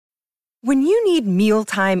When you need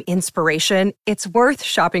mealtime inspiration, it's worth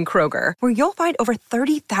shopping Kroger, where you'll find over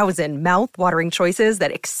 30,000 mouth-watering choices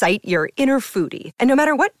that excite your inner foodie. And no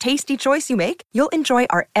matter what tasty choice you make, you'll enjoy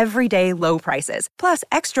our everyday low prices, plus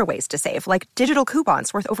extra ways to save, like digital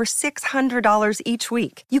coupons worth over $600 each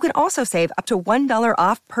week. You can also save up to $1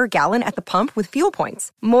 off per gallon at the pump with fuel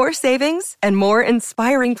points. More savings and more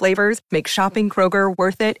inspiring flavors make shopping Kroger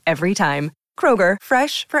worth it every time. Kroger,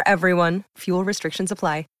 fresh for everyone. Fuel restrictions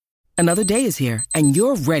apply. Another day is here, and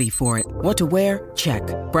you're ready for it. What to wear? Check.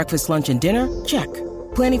 Breakfast, lunch, and dinner? Check.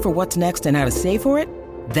 Planning for what's next and how to save for it?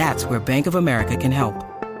 That's where Bank of America can help.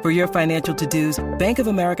 For your financial to-dos, Bank of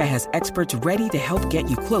America has experts ready to help get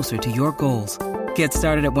you closer to your goals. Get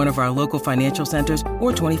started at one of our local financial centers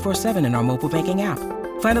or 24/7 in our mobile banking app.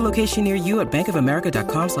 Find a location near you at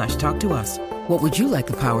bankofamerica.com/talktous. What would you like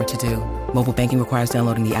the power to do? Mobile banking requires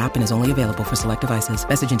downloading the app and is only available for select devices.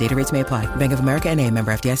 Message and data rates may apply. Bank of America N.A.,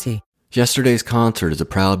 member FDIC. Yesterday's Concert is a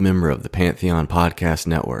proud member of the Pantheon Podcast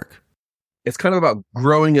Network. It's kind of about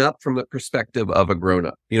growing up from the perspective of a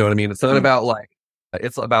grown-up. You know what I mean? It's not about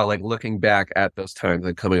it's about looking back at those times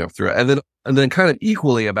and coming up through it. And then kind of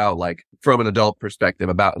equally about from an adult perspective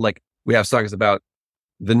about we have songs about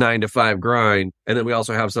the 9-to-5 grind. And then we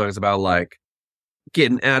also have songs about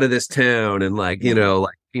getting out of this town and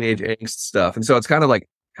teenage angst stuff. And so it's kind of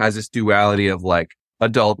has this duality of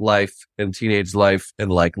adult life and teenage life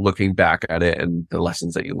and looking back at it and the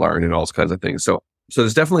lessons that you learn and all those kinds of things. So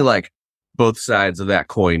there's definitely both sides of that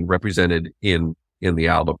coin represented in the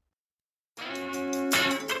album.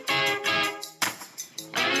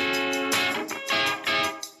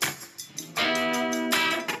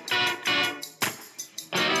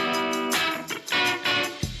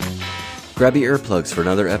 Grab your earplugs for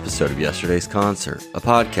another episode of Yesterday's Concert, a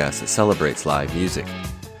podcast that celebrates live music.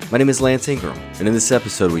 My name is Lance Ingram, and in this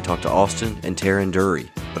episode we talk to Austin and Taryn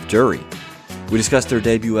Durry of Durry. We discuss their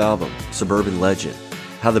debut album, Suburban Legend,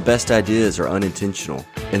 how the best ideas are unintentional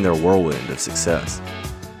in their whirlwind of success.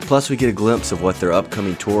 Plus we get a glimpse of what their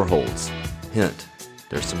upcoming tour holds. Hint,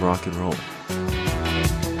 there's some rock and roll.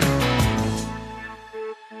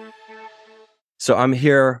 So I'm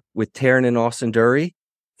here with Taryn and Austin Durry.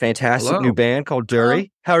 Fantastic Hello. New band called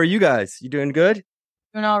Durry. How are you guys? You doing good?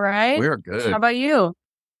 Doing all right. We're good. How about you?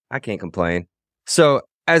 I can't complain. So,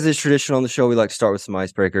 as is traditional on the show, we like to start with some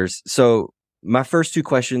icebreakers. So, my first two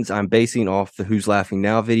questions I'm basing off the Who's Laughing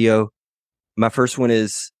Now video. My first one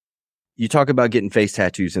is, you talk about getting face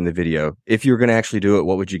tattoos in the video. If you were going to actually do it,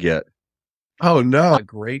 what would you get? Oh, no. A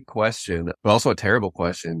great question, but also a terrible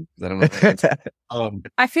question. I don't know. The answer.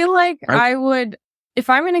 I feel like I would, if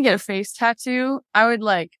I'm going to get a face tattoo, I would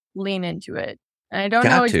lean into it. And I don't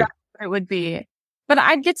know exactly what it would be, but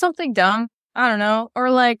I'd get something dumb. I don't know. Or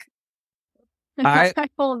my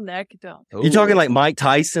whole neck dumb. You talking like Mike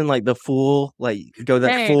Tyson, the full, go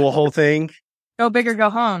that full whole thing? Go big or go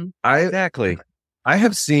home. Exactly. I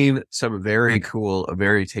have seen some very cool,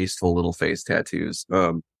 very tasteful little face tattoos.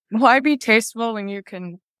 Why be tasteful when you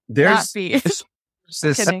can not be? There's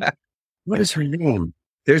this, Kidding. what is her name?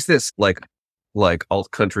 There's this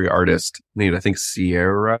alt country artist named, I think,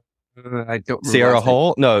 Sierra. I don't remember. Sierra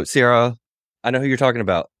Hole? No, Sierra. I know who you're talking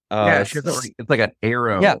about. Yeah, it's like an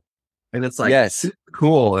arrow. Yeah. And it's yes,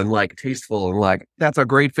 cool and tasteful and that's a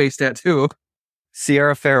great face tattoo.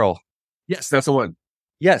 Sierra Farrell. Yes, that's the one.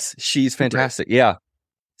 Yes, she's fantastic. Yeah.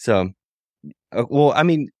 So, well, I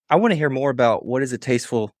mean, I want to hear more about what is a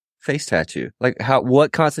tasteful face tattoo.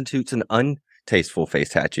 What constitutes an untasteful face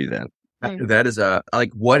tattoo then? That is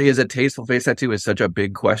what is a tasteful face tattoo is such a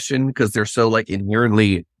big question because they're so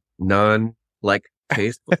inherently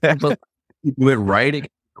tasteful. But you do it right, it's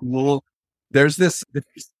cool. There's this.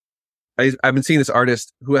 I've been seeing this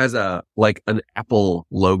artist who has an Apple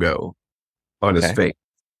logo on his face,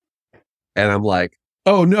 and I'm like,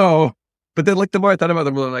 oh no! But then the more I thought about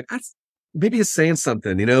them, I'm like, maybe it's saying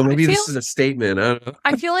something, Maybe this is a statement. I don't know.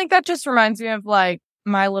 I feel like that just reminds me of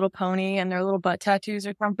My Little Pony and their little butt tattoos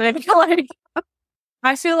or something.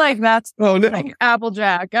 I feel like that's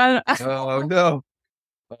Applejack. Oh no.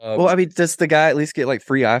 Well, I mean, does the guy at least get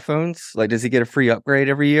free iPhones? Does he get a free upgrade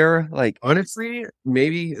every year? Honestly,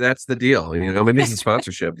 maybe that's the deal. Maybe it's a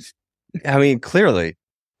sponsorship. I mean, clearly.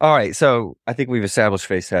 All right. So I think we've established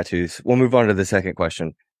face tattoos. We'll move on to the second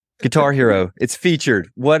question. Guitar Hero. It's featured.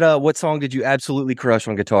 What song did you absolutely crush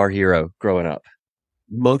on Guitar Hero growing up?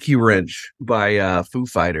 Monkey Wrench by Foo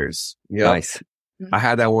Fighters. Yep. Nice. I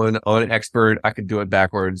had that one on Expert. I could do it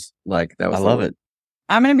backwards. That was. I love it.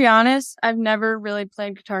 I'm going to be honest. I've never really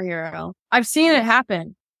played Guitar Hero. I've seen it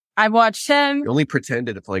happen. I've watched him. You only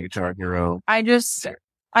pretended to play Guitar Hero. I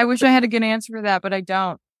wish I had a good answer for that, but I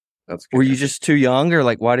don't. That's good. Were you just too young, or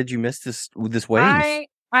like, why did you miss this wave?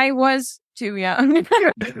 I was too young.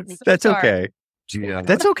 That's Sorry. okay. Yeah.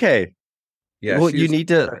 That's okay. Yeah. Well, we need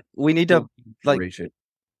to, like,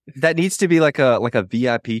 that needs to be like a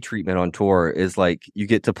VIP treatment on tour, is like, you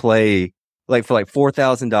get to play, like, for like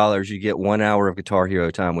 $4,000, you get 1 hour of Guitar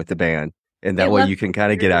Hero time with the band. And that way you can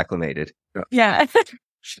kind of get acclimated. Yeah.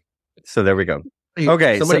 So there we go.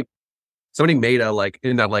 Okay. Somebody made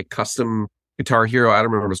a custom Guitar Hero. I don't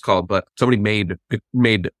remember what it's called, but somebody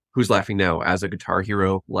made Who's Laughing Now as a Guitar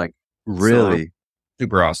Hero. Like, really? Song.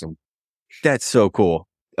 Super awesome. That's so cool.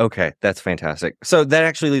 Okay. That's fantastic. So that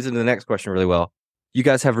actually leads into the next question really well. You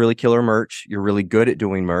guys have really killer merch. You're really good at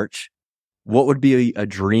doing merch. What would be a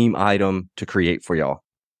dream item to create for y'all?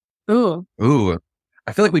 Ooh.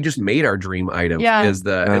 I feel like we just made our dream item. Yeah. Is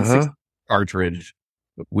the N64 cartridge.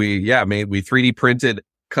 We 3D printed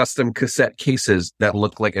custom cassette cases that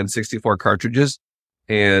look like N64 cartridges,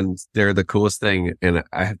 and they're the coolest thing. And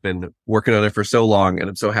I have been working on it for so long, and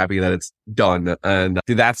I'm so happy that it's done. And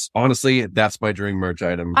that's my dream merch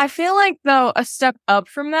item. I feel like, though, a step up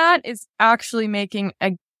from that is actually making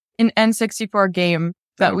an N64 game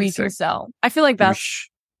that we can sell. I feel like that's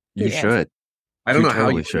you should. I don't know how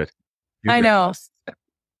you should. I know.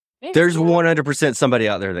 There's 100% somebody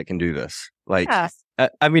out there that can do this. Like,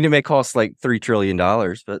 I mean, it may cost like $3 trillion,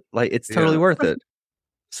 but like, it's totally worth it.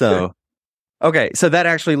 So, okay. So that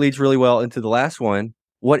actually leads really well into the last one.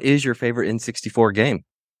 What is your favorite N64 game?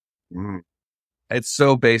 It's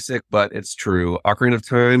so basic, but it's true. Ocarina of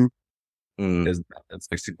Time is a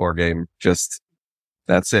N64 game. Just,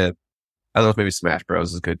 that's it. I don't know if maybe Smash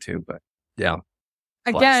Bros is good too, but yeah.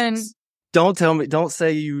 Again. Don't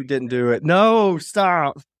say you didn't do it. No,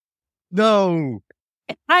 stop. No.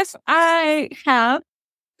 I have.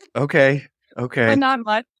 Okay. But not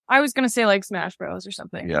much. I was going to say like Smash Bros or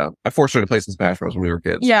something. Yeah. I forced her to play some Smash Bros when we were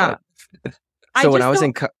kids. Yeah. So when I was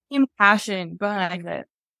in passion behind it.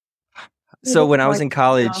 So when I was in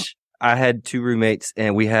college, I had two roommates,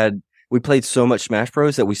 and we played so much Smash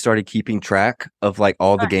Bros that we started keeping track of like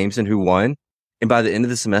all the games and who won. And by the end of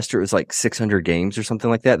the semester, it was like 600 games or something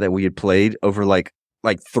like that we had played over like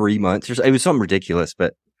 3 months or so. It was something ridiculous,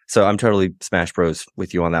 but so I'm totally Smash Bros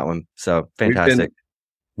with you on that one. So fantastic.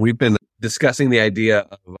 We've been discussing the idea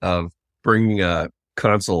of bringing a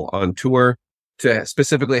console on tour to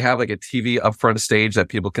specifically have like a TV up front stage that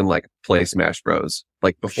people can like play Smash Bros.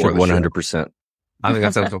 Like before the 100%. I think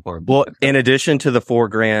that sounds so far. Well, in addition to the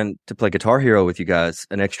 $4,000 to play Guitar Hero with you guys,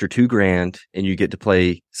 an extra $2,000, and you get to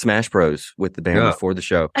play Smash Bros with the band before the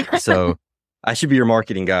show. So I should be your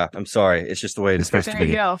marketing guy. I'm sorry. It's just the way it's supposed to be. There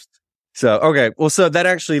you go. So, okay. Well, so that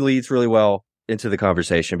actually leads really well into the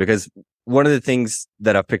conversation, because one of the things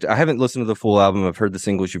that I've picked, I haven't listened to the full album. I've heard the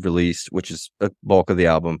singles you've released, which is a bulk of the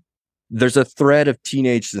album. There's a thread of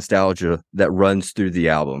teenage nostalgia that runs through the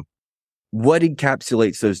album. What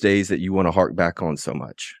encapsulates those days that you want to hark back on so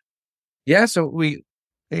much? Yeah. So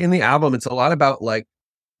in the album, it's a lot about like,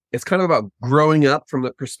 it's kind of about growing up from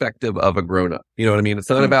the perspective of a grown up. You know what I mean? It's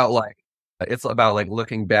not about like, it's about like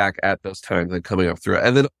looking back at those times and coming up through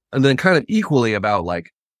it. And then kind of equally about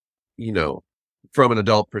like, you know, from an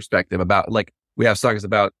adult perspective about like, we have songs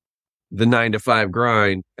about the 9-to-5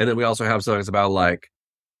 grind. And then we also have songs about like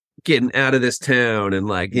getting out of this town and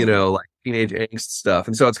like, you know, like teenage angst stuff.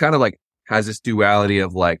 And so it's kind of like, has this duality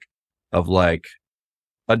of like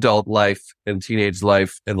adult life and teenage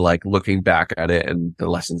life and like looking back at it and the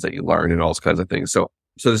lessons that you learn and all those kinds of things. So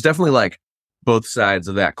there's definitely like both sides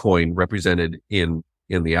of that coin represented in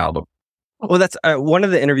the album. Well, that's one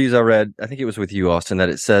of the interviews I read. I think it was with you, Austin, that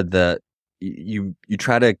it said that you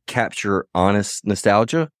try to capture honest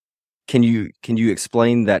nostalgia. Can you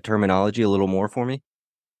explain that terminology a little more for me?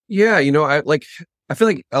 Yeah. You know, I feel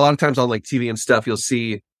like a lot of times on like TV and stuff, you'll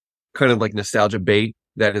see kind of like nostalgia bait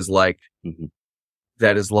that is like,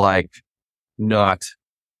 that is like not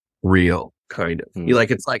real kind of. You like,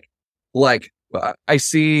 it's like I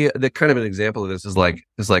see the kind of an example of this is like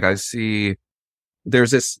I see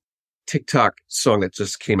there's this TikTok song that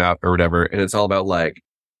just came out or whatever. And it's all about like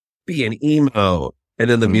being emo. And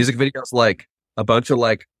then the music video is like a bunch of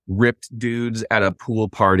like ripped dudes at a pool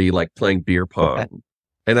party, like playing beer pong.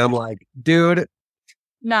 And I'm like, dude,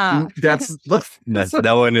 nah, that's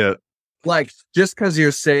that one. It. Like, just because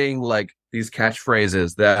you're saying like these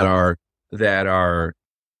catchphrases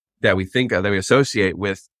that we think of, that we associate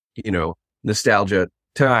with, you know, nostalgia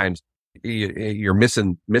times, you're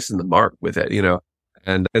missing the mark with it, you know?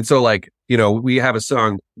 And so like, you know, we have a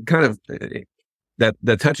song kind of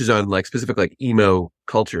that touches on like specific like emo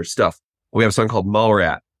culture stuff. We have a song called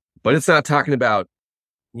Mallrat, but it's not talking about,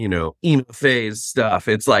 you know, emo phase stuff.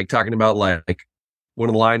 It's like talking about like one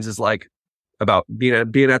of the lines is like about being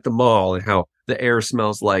at the mall and how the air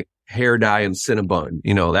smells like hair dye and Cinnabon.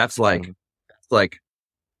 You know, that's like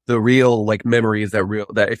the real like memories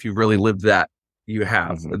that if you really lived that you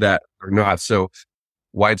have that are not so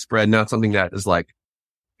widespread, not something that is like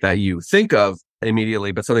that you think of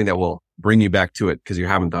immediately, but something that will bring you back to it because you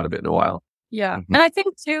haven't thought of it in a while. Yeah. And I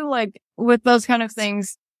think too, like with those kind of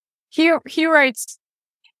things, he writes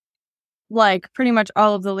like pretty much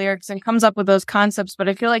all of the lyrics and comes up with those concepts, but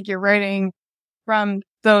I feel like you're writing from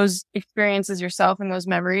those experiences yourself and those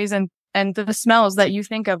memories and the smells that you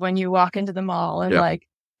think of when you walk into the mall. And like,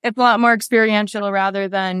 it's a lot more experiential rather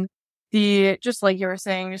than just like you were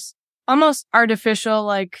saying, just almost artificial,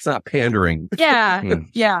 like. It's not pandering. Yeah.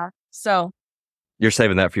 Yeah. So. You're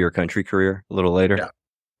saving that for your country career a little later? Yeah.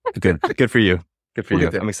 Good for you. Good for you.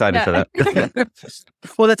 I'm excited for that.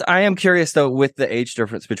 Well, I am curious though, with the age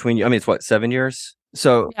difference between you. I mean, it's what, 7 years?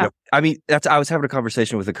 So, I mean, I was having a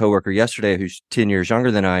conversation with a coworker yesterday who's 10 years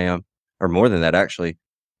younger than I am, or more than that actually.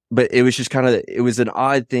 But it was just it was an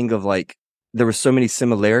odd thing of like, there were so many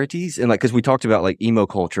similarities. And like, cause we talked about like emo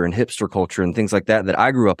culture and hipster culture and things like that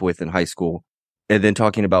I grew up with in high school. And then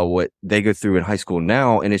talking about what they go through in high school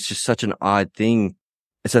now. And it's just such an odd thing.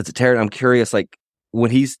 So it's I'm curious, like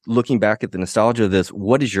when he's looking back at the nostalgia of this,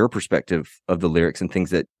 what is your perspective of the lyrics and things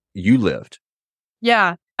that you lived?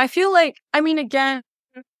 Yeah. I feel like, I mean, again,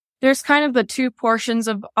 there's kind of the two portions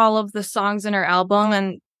of all of the songs in our album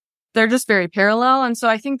and they're just very parallel. And so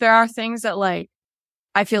I think there are things that like,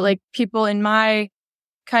 I feel like people in my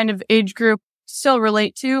kind of age group still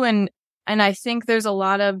relate to. And I think there's a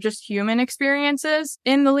lot of just human experiences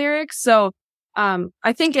in the lyrics. So,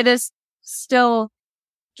 I think it is still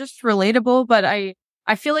just relatable, but I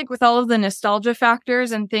feel like with all of the nostalgia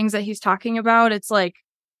factors and things that he's talking about, it's like,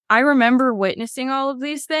 I remember witnessing all of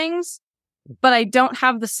these things, but I don't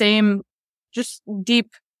have the same just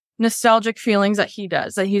deep nostalgic feelings that he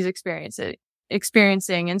does, that he's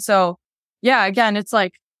experiencing. And so, yeah, again, it's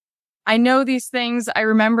like, I know these things, I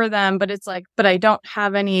remember them, but it's like, but I don't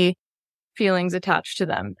have any feelings attached to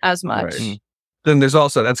them as much. Right. Then there's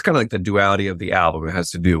also, that's kind of like the duality of the album. It has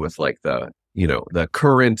to do with like the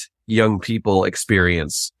current young people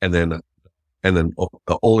experience and then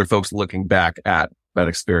the older folks looking back at that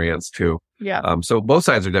experience too. Yeah. So both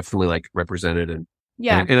sides are definitely like represented and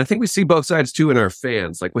I think we see both sides too in our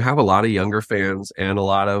fans. Like we have a lot of younger fans and a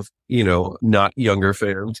lot of, not younger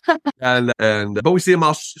fans but we see them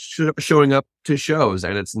all showing up to shows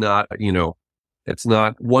and it's not, it's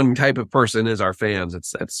not one type of person is our fans.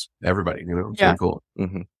 It's everybody, it's really cool.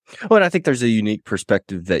 Mm-hmm. Well, and I think there's a unique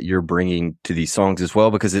perspective that you're bringing to these songs as well,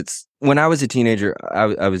 because when I was a teenager,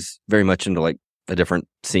 I was very much into like a different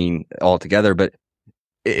scene altogether, but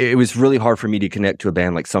it was really hard for me to connect to a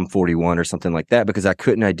band like Sum 41 or something like that because I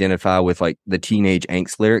couldn't identify with like the teenage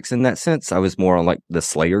angst lyrics in that sense. I was more on like the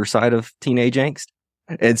Slayer side of teenage angst.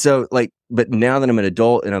 And so like, but now that I'm an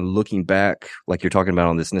adult and I'm looking back, like you're talking about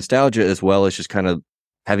on this nostalgia, as well as just kind of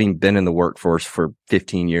having been in the workforce for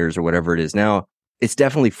 15 years or whatever it is now, it's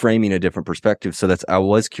definitely framing a different perspective. So I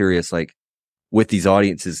was curious, like with these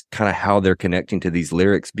audiences, kind of how they're connecting to these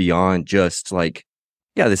lyrics beyond just like,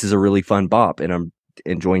 yeah, this is a really fun bop and I'm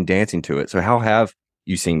enjoying dancing to it. So how have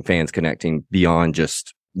you seen fans connecting beyond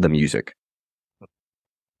just the music?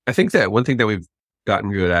 I think that one thing that we've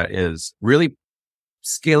gotten good at is really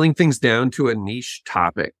scaling things down to a niche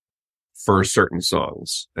topic for certain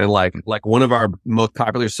songs. And like one of our most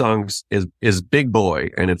popular songs is Big Boy.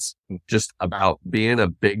 And it's just about being a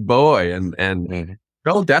big boy. And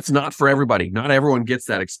no, that's not for everybody. Not everyone gets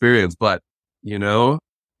that experience. But,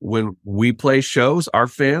 when we play shows, our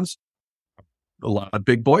fans, a lot of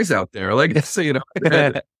big boys out there, like, so,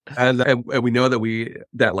 and we know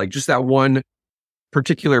that like just that one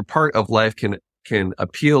particular part of life can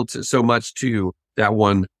appeal to so much to that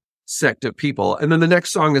one sect of people. And then the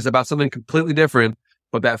next song is about something completely different,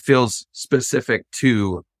 but that feels specific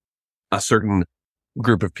to a certain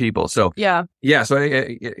group of people. So yeah. So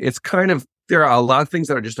it's kind of, there are a lot of things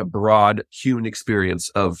that are just a broad human experience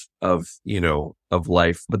of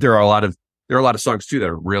life, but there are a lot of songs too that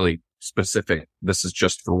are really specific. This is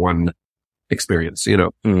just for one experience,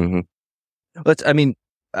 Mm-hmm.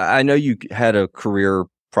 I know you had a career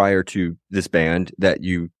prior to this band that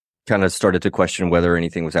you kind of started to question whether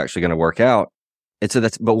anything was actually going to work out. And so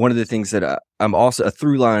but one of the things that I'm also, a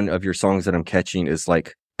through line of your songs that I'm catching is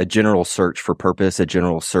like a general search for purpose, a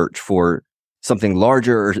general search for something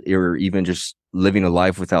larger, or even just living a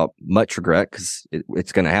life without much regret, because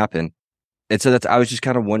it's going to happen. And so I was just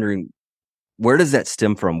kind of wondering, where does that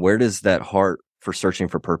stem from? Where does that heart for searching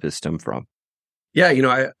for purpose stem from?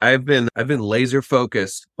 Yeah, I've been laser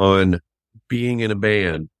focused on being in a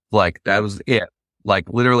band. Like that was it. Like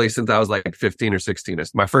literally since I was like 15 or 16.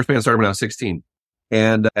 My first band started when I was 16.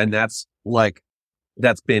 And that's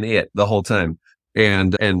that's been it the whole time.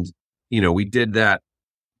 And, we did that.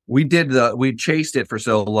 We chased it for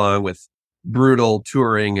so long with brutal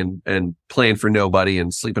touring and playing for nobody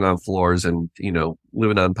and sleeping on floors and,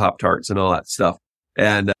 living on Pop-Tarts and all that stuff.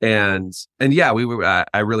 And yeah,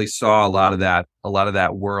 I really saw a lot of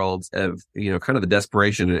that world of, kind of the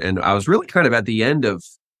desperation. And I was really kind of at the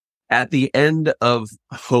end of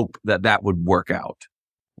hope that would work out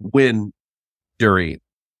when Durry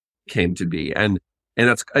came to be. And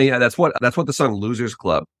that's what the song Losers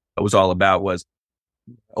Club was all about. Was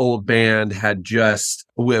old band had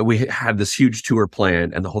we had this huge tour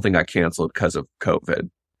planned and the whole thing got canceled because of COVID.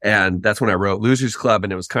 And that's when I wrote Losers Club.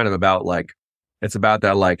 And it was kind of about it's about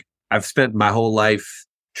that, I've spent my whole life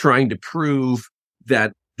trying to prove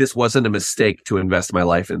that this wasn't a mistake to invest my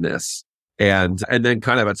life in this. And then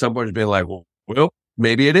kind of at some point being like, well,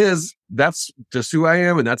 maybe it is. That's just who I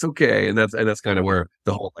am, and that's okay. And that's kind of where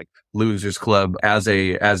the whole Losers Club as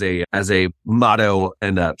a motto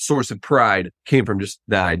and a source of pride came from, just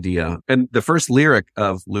that idea. And the first lyric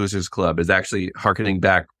of Losers Club is actually hearkening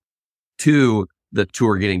back to the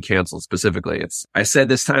tour getting canceled specifically. I said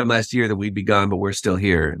this time last year that we'd be gone, but we're still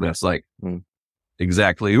here. And that's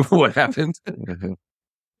exactly what happened. Mm-hmm.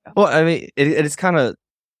 Well, I mean, it's kind of,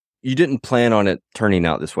 you didn't plan on it turning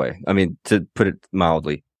out this way. I mean, to put it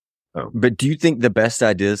mildly. Oh. But do you think the best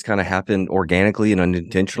ideas kind of happen organically and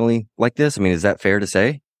unintentionally like this? I mean, is that fair to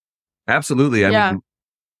say? Absolutely. I mean,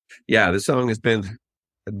 this song has been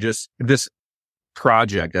just, this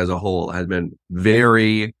project as a whole has been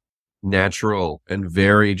very natural and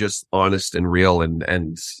very just honest and real.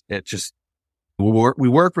 And it just, we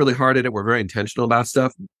work really hard at it. We're very intentional about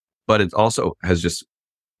stuff, but it also has just,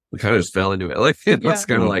 we kind of just fell into it. It's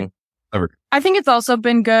kind of whatever. I think it's also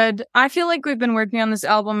been good. I feel like we've been working on this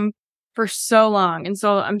album for so long. And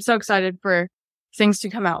so I'm so excited for things to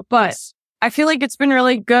come out. But I feel like it's been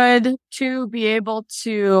really good to be able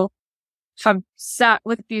to have sat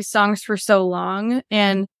with these songs for so long.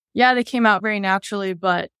 And yeah, they came out very naturally,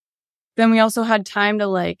 but then we also had time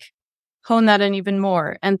to hone that in even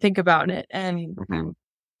more and think about it and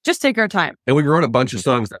just take our time. And we wrote a bunch of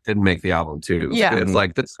songs that didn't make the album too. Yeah. It's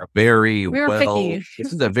this is a very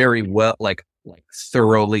this is a very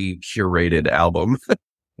thoroughly curated album.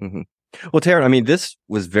 Mm-hmm. Well, Taryn, I mean, this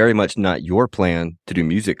was very much not your plan to do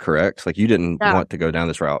music, correct? You didn't want to go down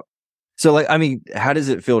this route. So I mean, how does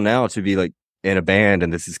it feel now to be in a band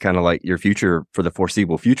and this is kind of your future for the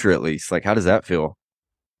foreseeable future, at least? How does that feel?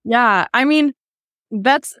 Yeah. I mean,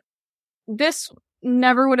 this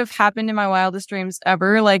never would have happened in my wildest dreams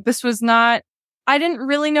ever. This was not, I didn't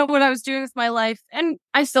really know what I was doing with my life, and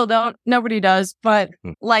I still don't. Nobody does. But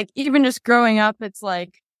even just growing up, it's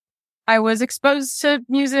I was exposed to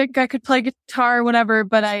music. I could play guitar, whatever,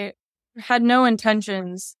 but I had no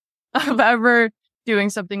intentions of ever doing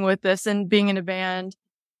something with this and being in a band,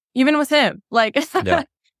 even with him. Yeah.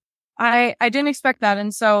 I didn't expect that.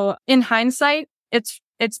 And so in hindsight, it's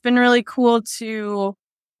been really cool to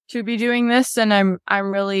be doing this. And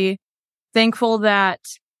I'm really thankful that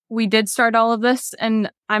we did start all of this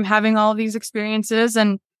and I'm having all of these experiences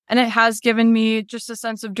and it has given me just a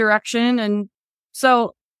sense of direction. And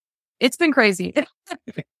so it's been crazy.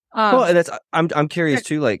 Well, I'm curious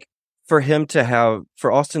too, for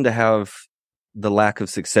Austin to have the lack of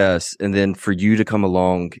success and then for you to come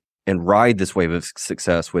along and ride this wave of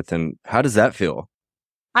success with him. How does that feel?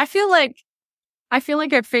 I feel like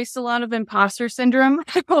I've faced a lot of imposter syndrome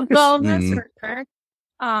with all of this for sure.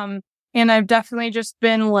 And I've definitely just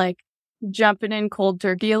been jumping in cold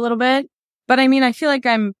turkey a little bit. But I mean, I feel like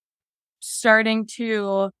I'm starting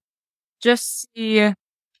to just see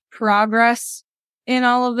progress in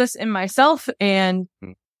all of this in myself. And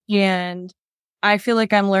I feel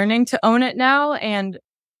like I'm learning to own it now. And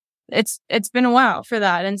it's been a while for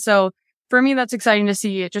that. And so for me, that's exciting to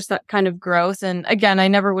see just that kind of growth. And again, I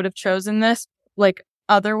never would have chosen this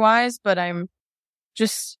otherwise, but I'm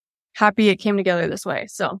just happy it came together this way.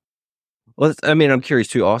 So, well, I mean, I'm curious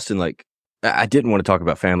too, Austin. I didn't want to talk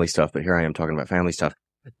about family stuff, but here I am talking about family stuff.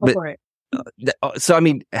 But, so, I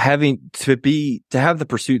mean, having to have the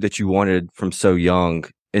pursuit that you wanted from so young,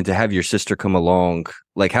 and to have your sister come along,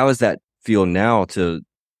 how does that feel now to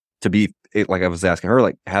be I was asking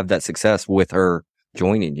her, have that success with her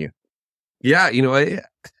joining you? Yeah,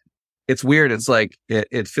 it's weird. It's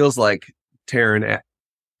it feels like Taryn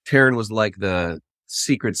was the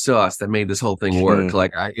secret sauce that made this whole thing work.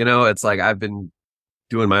 It's I've been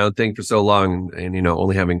doing my own thing for so long and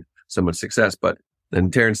only having so much success, but then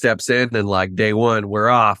Taryn steps in and like day one, we're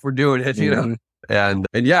off, we're doing it, you know? And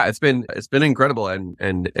yeah, it's been incredible.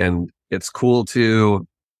 And it's cool to,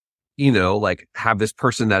 you know, like have this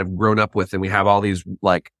person that I've grown up with, and we have all these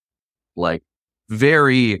like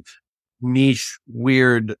very niche,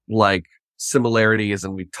 weird, like similarities,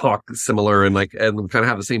 and we talk similar, and we kind of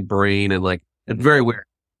have the same brain, and like, it's very weird,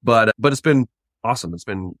 but it's been awesome. It's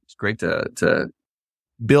great to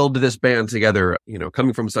build this band together, you know,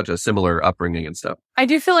 coming from such a similar upbringing and stuff. I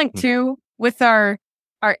do feel like too, with our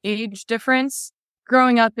age difference,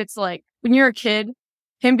 growing up, it's like when you're a kid,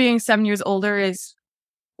 him being 7 years older is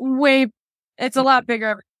it's a lot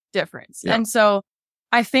bigger difference. Yeah. And so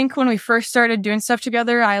I think when we first started doing stuff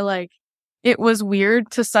together, it was weird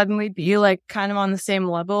to suddenly be like kind of on the same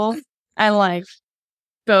level and like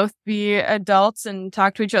both be adults and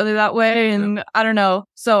talk to each other that way. And I don't know.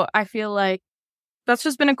 So I feel like that's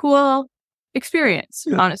just been a cool experience,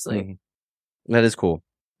 honestly. That is cool.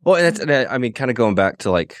 Well, I mean, kind of going back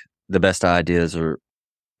to like the best ideas or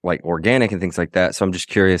like organic and things like that. So I'm just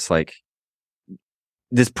curious, like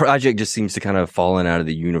this project just seems to kind of fallen out of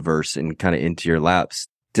the universe and kind of into your laps.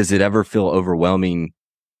 Does it ever feel overwhelming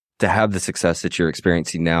to have the success that you're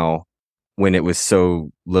experiencing now when it was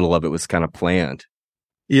so little of it was kind of planned?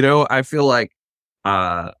 You know, I feel like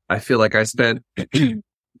I spent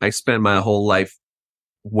my whole life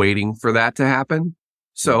waiting for that to happen.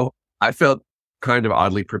 So I felt kind of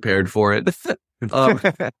oddly prepared for it.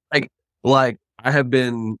 Like I have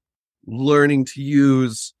been learning to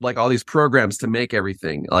use like all these programs to make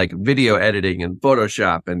everything, like video editing and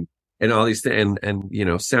Photoshop and all these things, and you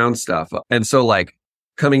know, sound stuff. And so like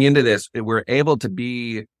coming into this, we're able to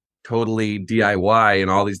be totally DIY in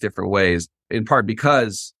all these different ways, in part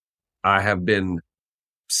because I have been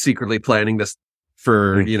secretly planning this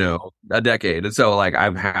for, you know, a decade. And so like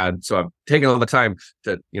I've taken all the time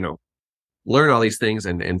to, you know, learn all these things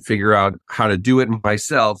and figure out how to do it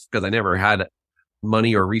myself, because I never had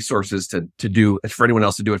money or resources to do for anyone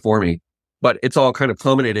else to do it for me. But it's all kind of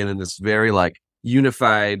culminated in this very like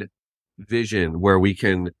unified vision where we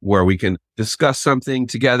can discuss something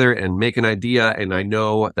together and make an idea. And I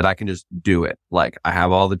know that I can just do it. Like I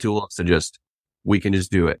have all the tools to we can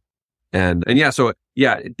just do it. And yeah, so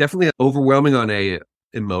yeah, definitely overwhelming on a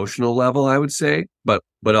emotional level, I would say, but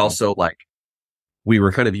also like we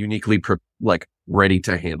were kind of uniquely ready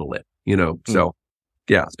to handle it, you know? So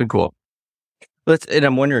yeah, it's been cool. And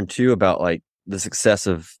I'm wondering too about like the success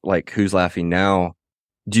of like Who's Laughing Now.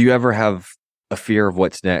 Do you ever have a fear of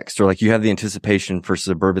what's next, or like you have the anticipation for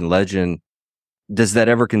Suburban Legend? Does that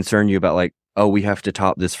ever concern you about like, oh, we have to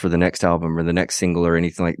top this for the next album or the next single or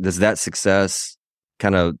anything? Like, does that success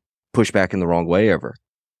kind of push back in the wrong way ever?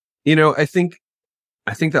 You know, I think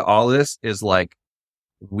that all of this is like,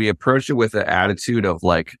 we approach it with an attitude of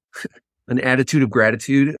like an attitude of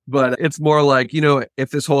gratitude, but it's more like, you know,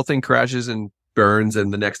 if this whole thing crashes and burns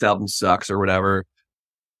and the next album sucks or whatever,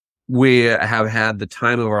 we have had the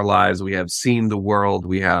time of our lives. We have seen the world.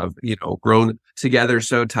 We have, you know, grown together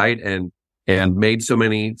so tight and made so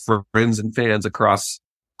many friends and fans across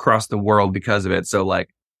the world because of it. So like,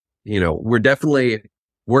 you know, we're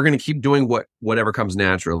going to keep doing whatever comes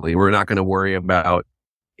naturally. We're not going to worry about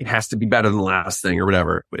it has to be better than the last thing or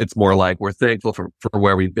whatever. It's more like we're thankful for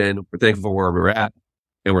where we've been. We're thankful for where we're at,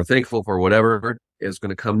 and we're thankful for whatever is going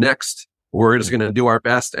to come next. We're just going to do our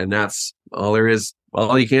best, and that's all there is,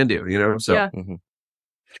 all you can do, you know? So, yeah.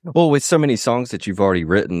 Well, with so many songs that you've already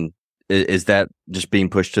written, is that just being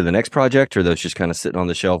pushed to the next project, or those just kind of sitting on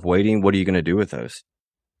the shelf waiting? What are you going to do with those?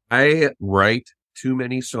 I write too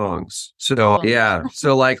many songs. So yeah.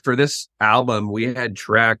 So like for this album, we had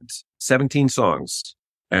tracked 17 songs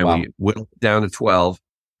and we whittled down to 12.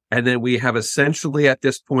 And then we have essentially at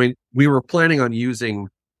this point, we were planning on using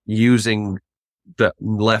the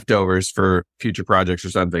leftovers for future projects or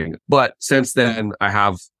something. But since then I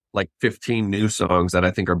have like 15 new songs that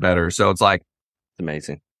I think are better. So it's like, it's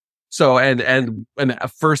amazing. So, and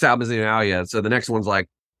the first album isn't out yet. So the next one's like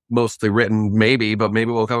mostly written, but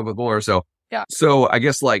maybe we'll come up with more. So, yeah. So I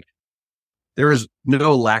guess like there is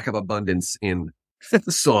no lack of abundance in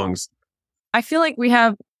the songs. I feel like we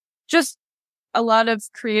have just a lot of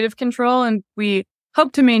creative control and we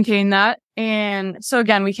hope to maintain that. And so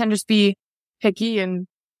again, we can just be picky and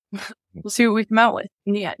we'll see what we come out with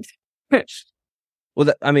in the end.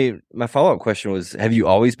 Well, I mean, my follow-up question was, have you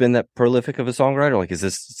always been that prolific of a songwriter? Like, is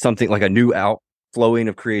this something like a new outflowing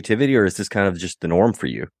of creativity, or is this kind of just the norm for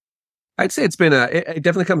you? I'd say it's been it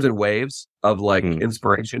definitely comes in waves of like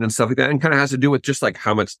inspiration and stuff like that, and kind of has to do with just like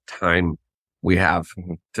how much time we have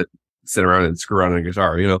to sit around and screw around on a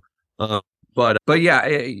guitar, you know? But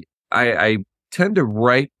yeah, I tend to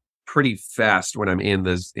write pretty fast when I'm in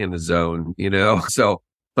the zone, you know? So,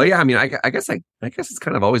 but yeah, I mean, I guess it's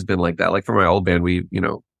kind of always been like that. Like for my old band, we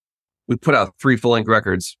put out 3 full-length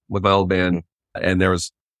records with my old band, and there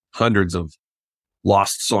was hundreds of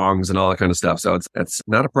lost songs and all that kind of stuff. So it's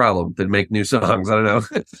not a problem to make new songs. I don't know.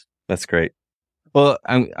 That's great. Well,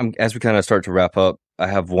 I'm as we kind of start to wrap up, I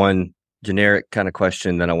have one generic kind of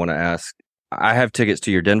question that I want to ask. I have tickets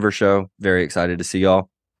to your Denver show. Very excited to see y'all.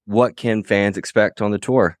 What can fans expect on the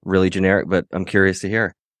tour? Really generic, but I'm curious to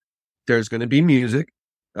hear. There's going to be music.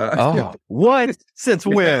 What? Since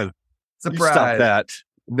when? Surprise. Stop that.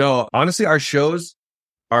 No, honestly, our shows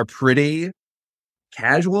are pretty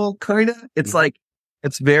casual, kind of. It's like,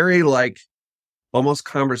 it's very like almost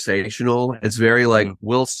conversational. It's very like,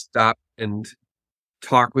 we'll stop and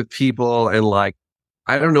talk with people. And like,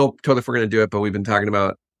 I don't know totally if we're going to do it, but we've been talking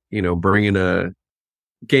about, bringing a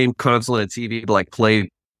game console and a TV to like play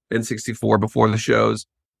N64 before the shows,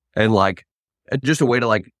 and like just a way to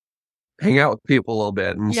like hang out with people a little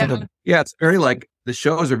bit. And it's very like, the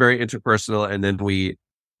shows are very interpersonal, and then we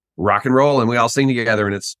rock and roll and we all sing together,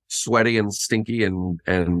 and it's sweaty and stinky and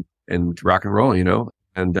rock and roll,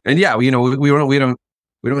 and yeah, we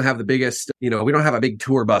don't have the biggest, we don't have a big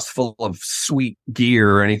tour bus full of sweet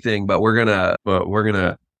gear or anything, but we're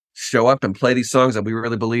gonna show up and play these songs that we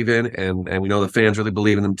really believe in, and we know the fans really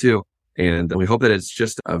believe in them too. And we hope that it's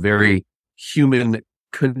just a very human,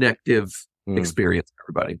 connective experience for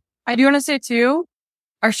everybody. I do want to say too,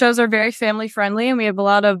 our shows are very family friendly, and we have a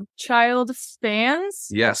lot of child fans.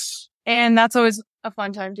 Yes. And that's always a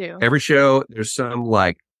fun time too. Every show, there's some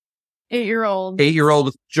like 8-year-old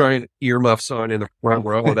with giant earmuffs on in the front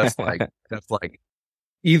row. That's like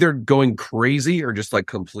either going crazy or just like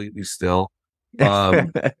completely still. We're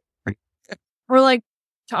like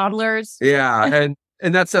toddlers. Yeah.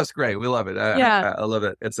 And that stuff's great. We love it. I love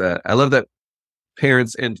it. I love that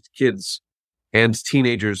parents and kids and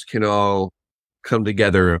teenagers can all come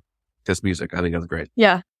together with this music. I think that's great.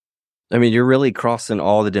 Yeah. I mean, you're really crossing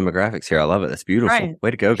all the demographics here. I love it. That's beautiful. Right. Way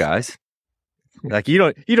to go, guys. Like you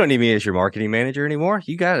don't need me as your marketing manager anymore.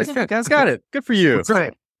 You got it. You guys got it. Good for you. That's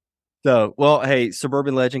right. So, well, hey,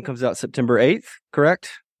 Suburban Legend comes out September 8th, correct?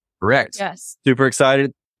 Correct. Yes. Super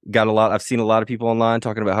excited. I've seen a lot of people online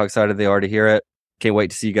talking about how excited they are to hear it. Can't wait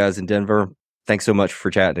to see you guys in Denver. Thanks so much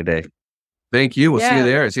for chatting today. Thank you. We'll see you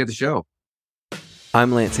there. See you at the show.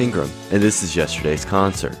 I'm Lance Ingram, and this is Yesterday's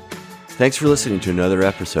Concert. Thanks for listening to another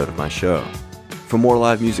episode of my show. For more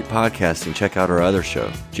live music podcasting, check out our other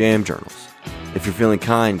show, Jam Journals. If you're feeling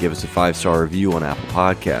kind, give us a 5-star review on Apple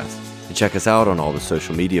Podcasts, and check us out on all the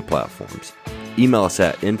social media platforms. Email us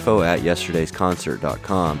at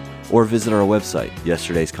info@yesterdaysconcert.com or visit our website,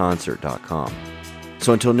 yesterdaysconcert.com.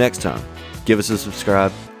 So until next time, give us a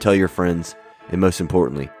subscribe, tell your friends, and most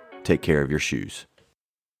importantly, take care of your shoes.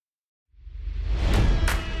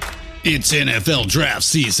 It's NFL draft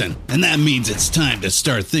season, and that means it's time to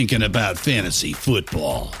start thinking about fantasy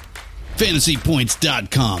football.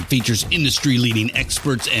 FantasyPoints.com features industry-leading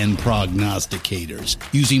experts and prognosticators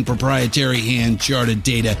using proprietary hand-charted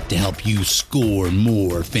data to help you score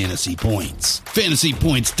more fantasy points.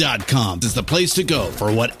 FantasyPoints.com is the place to go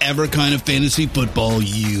for whatever kind of fantasy football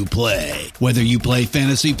you play. Whether you play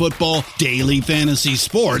fantasy football, daily fantasy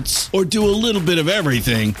sports, or do a little bit of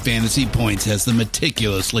everything, Fantasy Points has the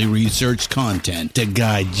meticulously researched content to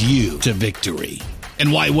guide you to victory.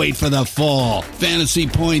 And why wait for the fall? Fantasy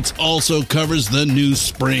Points also covers the new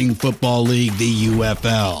spring football league, the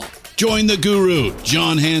UFL. Join the guru,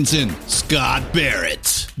 John Hansen, Scott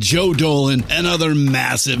Barrett, Joe Dolan, and other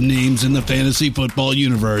massive names in the fantasy football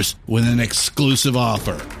universe with an exclusive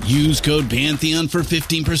offer. Use code Pantheon for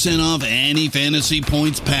 15% off any Fantasy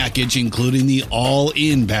Points package, including the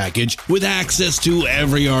all-in package, with access to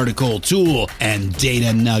every article, tool, and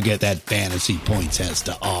data nugget that Fantasy Points has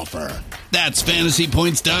to offer. That's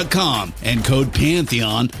FantasyPoints.com and code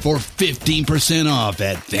Pantheon for 15% off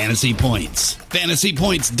at Fantasy Points.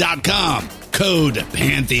 FantasyPoints.com, code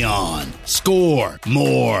Pantheon. Score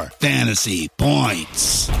more fantasy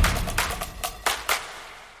points.